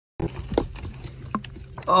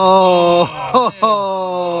Oh,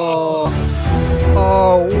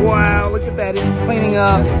 oh, wow, look at that, it's cleaning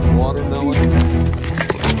up. Watermelon.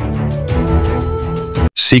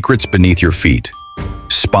 Secrets beneath your feet.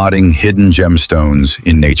 Spotting hidden gemstones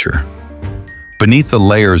in nature. Beneath the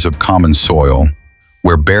layers of common soil,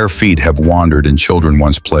 where bare feet have wandered and children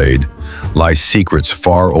once played, lie secrets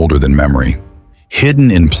far older than memory.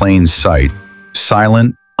 Hidden in plain sight,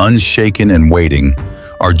 silent, unshaken and waiting,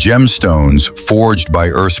 are gemstones forged by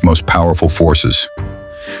Earth's most powerful forces.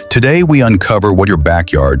 Today we uncover what your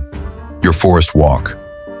backyard, your forest walk,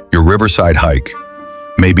 your riverside hike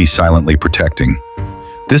may be silently protecting.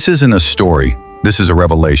 This isn't a story, this is a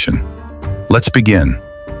revelation. Let's begin.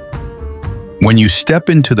 When you step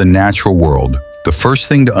into the natural world, the first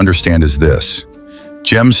thing to understand is this.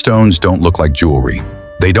 Gemstones don't look like jewelry.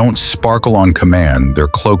 They don't sparkle on command, they're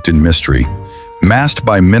cloaked in mystery, masked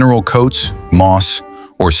by mineral coats, moss,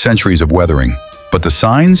 or centuries of weathering. But the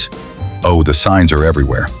signs? Oh, the signs are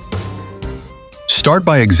everywhere. Start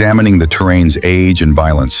by examining the terrain's age and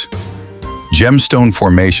violence. Gemstone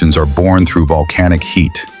formations are born through volcanic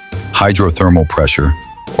heat, hydrothermal pressure,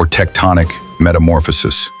 or tectonic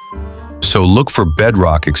metamorphosis. So look for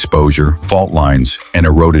bedrock exposure, fault lines, and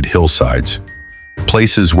eroded hillsides,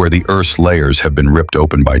 places where the Earth's layers have been ripped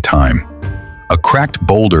open by time. A cracked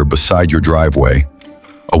boulder beside your driveway,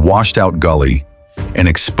 a washed-out gully, an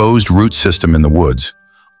exposed root system in the woods,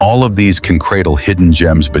 all of these can cradle hidden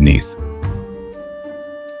gems beneath.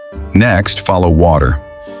 Next, follow water.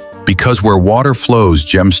 Because where water flows,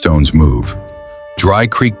 gemstones move. Dry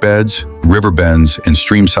creek beds, river bends, and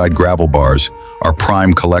streamside gravel bars are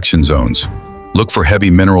prime collection zones. Look for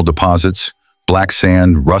heavy mineral deposits, black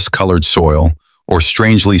sand, rust-colored soil, or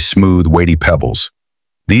strangely smooth, weighty pebbles.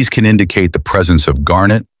 These can indicate the presence of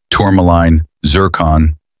garnet, tourmaline,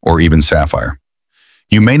 zircon, or even sapphire.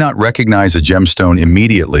 You may not recognize a gemstone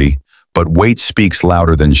immediately, but weight speaks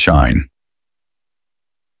louder than shine.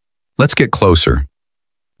 Let's get closer.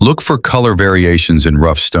 Look for color variations in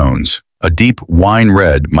rough stones. A deep wine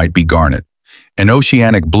red might be garnet, an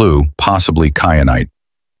oceanic blue, possibly kyanite.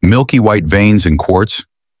 Milky white veins in quartz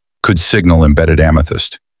could signal embedded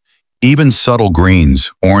amethyst. Even subtle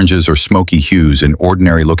greens, oranges, or smoky hues in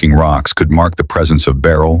ordinary-looking rocks could mark the presence of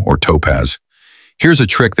beryl or topaz. Here's a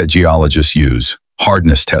trick that geologists use: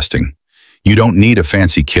 hardness testing. You don't need a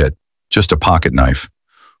fancy kit, just a pocket knife.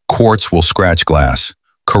 Quartz will scratch glass.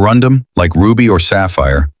 Corundum, like ruby or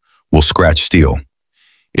sapphire, will scratch steel.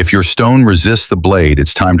 If your stone resists the blade,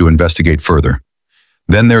 it's time to investigate further.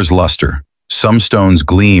 Then there's luster. Some stones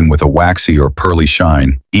gleam with a waxy or pearly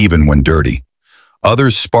shine, even when dirty.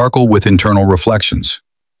 Others sparkle with internal reflections.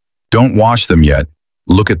 Don't wash them yet.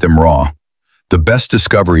 Look at them raw. The best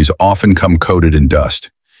discoveries often come coated in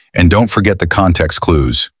dust. And don't forget the context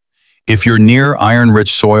clues. If you're near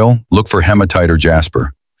iron-rich soil, look for hematite or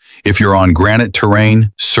jasper. If you're on granite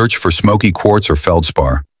terrain, search for smoky quartz or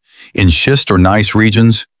feldspar. In schist or gneiss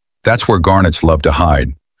regions, that's where garnets love to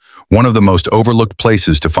hide. One of the most overlooked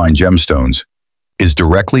places to find gemstones is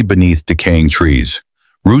directly beneath decaying trees.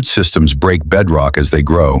 Root systems break bedrock as they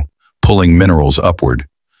grow, pulling minerals upward.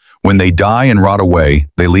 When they die and rot away,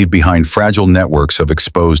 they leave behind fragile networks of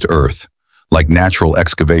exposed earth, like natural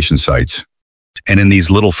excavation sites. And in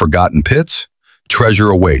these little forgotten pits,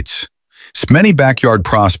 treasure awaits. Many backyard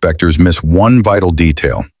prospectors miss one vital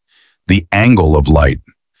detail: the angle of light.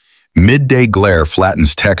 Midday glare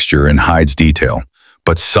flattens texture and hides detail,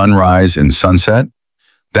 but sunrise and sunset,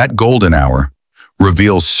 that golden hour,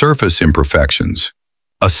 reveals surface imperfections,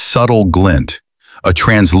 a subtle glint, a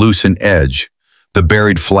translucent edge, the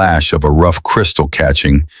buried flash of a rough crystal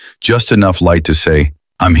catching just enough light to say,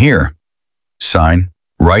 "I'm here." Sign,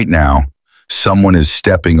 right now, someone is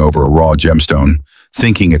stepping over a raw gemstone,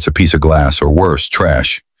 thinking it's a piece of glass or worse,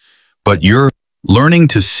 trash. But you're learning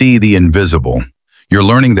to see the invisible. You're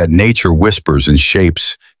learning that nature whispers in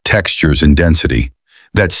shapes, textures, and density,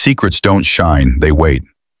 that secrets don't shine, they wait.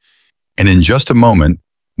 And in just a moment,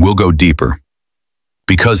 we'll go deeper.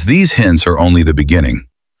 Because these hints are only the beginning.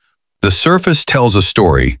 The surface tells a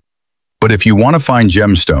story, but if you want to find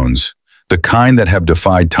gemstones, the kind that have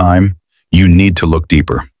defied time, you need to look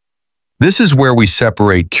deeper. This is where we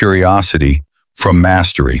separate curiosity from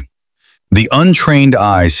mastery. The untrained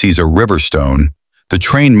eye sees a river stone, the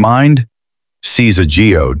trained mind sees a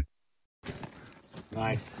geode.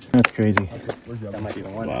 Nice. That's crazy. That might be the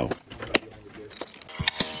one. Wow.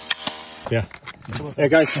 Yeah. Hey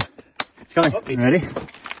guys, it's coming. You ready?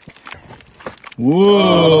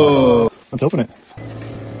 Whoa. Let's open it.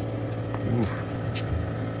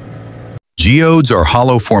 Geodes are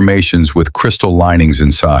hollow formations with crystal linings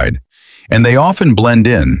inside, And they often blend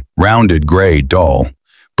in, rounded, gray, dull,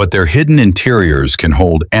 but their hidden interiors can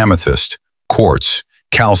hold amethyst, quartz,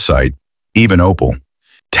 calcite, even opal.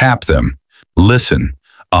 Tap them. Listen.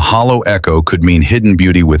 A hollow echo could mean hidden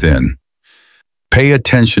beauty within. Pay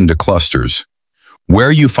attention to clusters.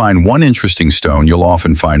 Where you find one interesting stone, you'll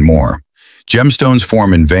often find more. Gemstones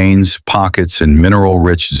form in veins, pockets, and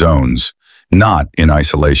mineral-rich zones, not in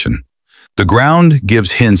isolation. The ground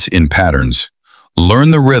gives hints in patterns.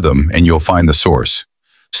 Learn the rhythm and you'll find the source.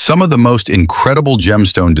 Some of the most incredible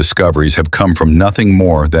gemstone discoveries have come from nothing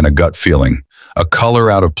more than a gut feeling, a color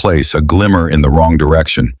out of place, a glimmer in the wrong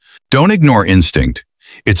direction. Don't ignore instinct.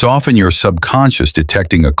 It's often your subconscious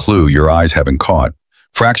detecting a clue your eyes haven't caught.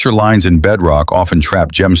 Fracture lines in bedrock often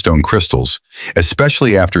trap gemstone crystals,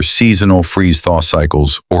 especially after seasonal freeze-thaw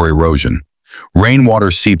cycles or erosion.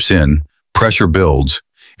 Rainwater seeps in, pressure builds,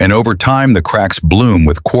 and over time the cracks bloom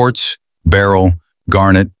with quartz, beryl,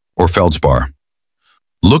 garnet, or feldspar.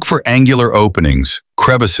 Look for angular openings,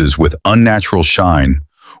 crevices with unnatural shine,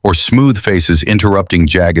 or smooth faces interrupting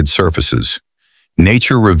jagged surfaces.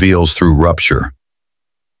 Nature reveals through rupture.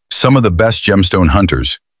 Some of the best gemstone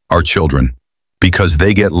hunters are children, because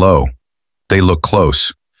they get low. They look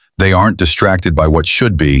close. They aren't distracted by what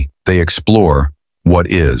should be. They explore what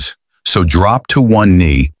is. So drop to one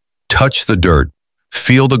knee, touch the dirt,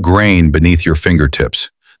 feel the grain beneath your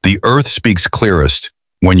fingertips. The earth speaks clearest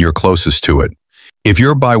when you're closest to it. If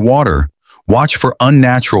you're by water, watch for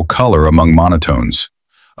unnatural color among monotones.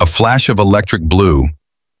 A flash of electric blue,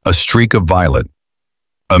 a streak of violet,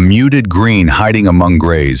 a muted green hiding among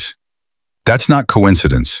grays. That's not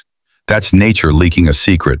coincidence. That's nature leaking a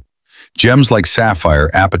secret. Gems like sapphire,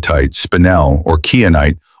 apatite, spinel, or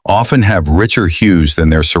kyanite often have richer hues than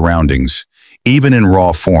their surroundings, even in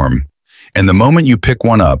raw form. And the moment you pick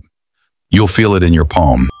one up, you'll feel it in your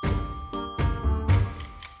palm.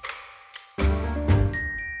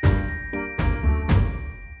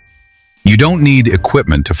 You don't need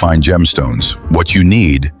equipment to find gemstones. What you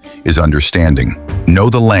need is understanding. Know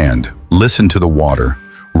the land, listen to the water,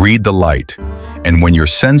 read the light, and when your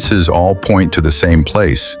senses all point to the same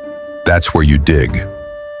place, that's where you dig.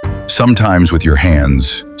 Sometimes with your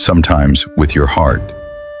hands, sometimes with your heart.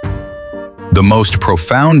 The most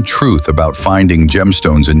profound truth about finding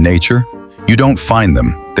gemstones in nature, you don't find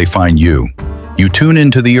them, they find you. You tune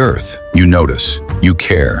into the earth, you notice, you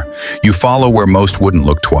care, you follow where most wouldn't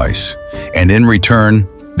look twice. And in return,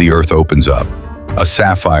 the earth opens up. A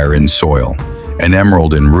sapphire in soil, an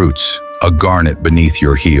emerald in roots, a garnet beneath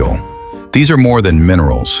your heel. These are more than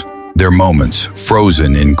minerals. They're moments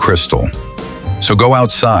frozen in crystal. So go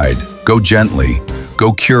outside, go gently,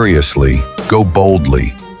 go curiously, go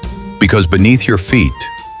boldly. Because beneath your feet,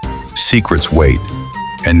 secrets wait.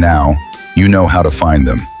 And now, you know how to find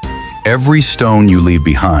them. Every stone you leave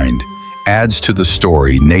behind adds to the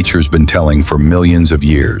story nature's been telling for millions of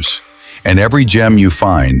years. And every gem you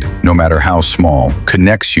find, no matter how small,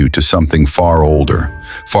 connects you to something far older,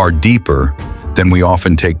 far deeper than we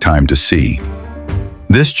often take time to see.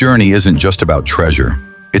 This journey isn't just about treasure,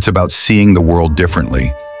 it's about seeing the world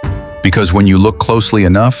differently. Because when you look closely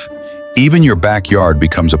enough, even your backyard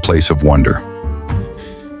becomes a place of wonder.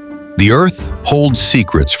 The earth holds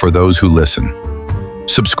secrets for those who listen.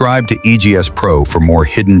 Subscribe to EGS Pro for more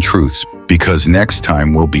hidden truths, because next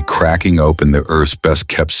time we'll be cracking open the Earth's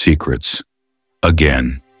best-kept secrets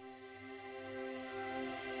again.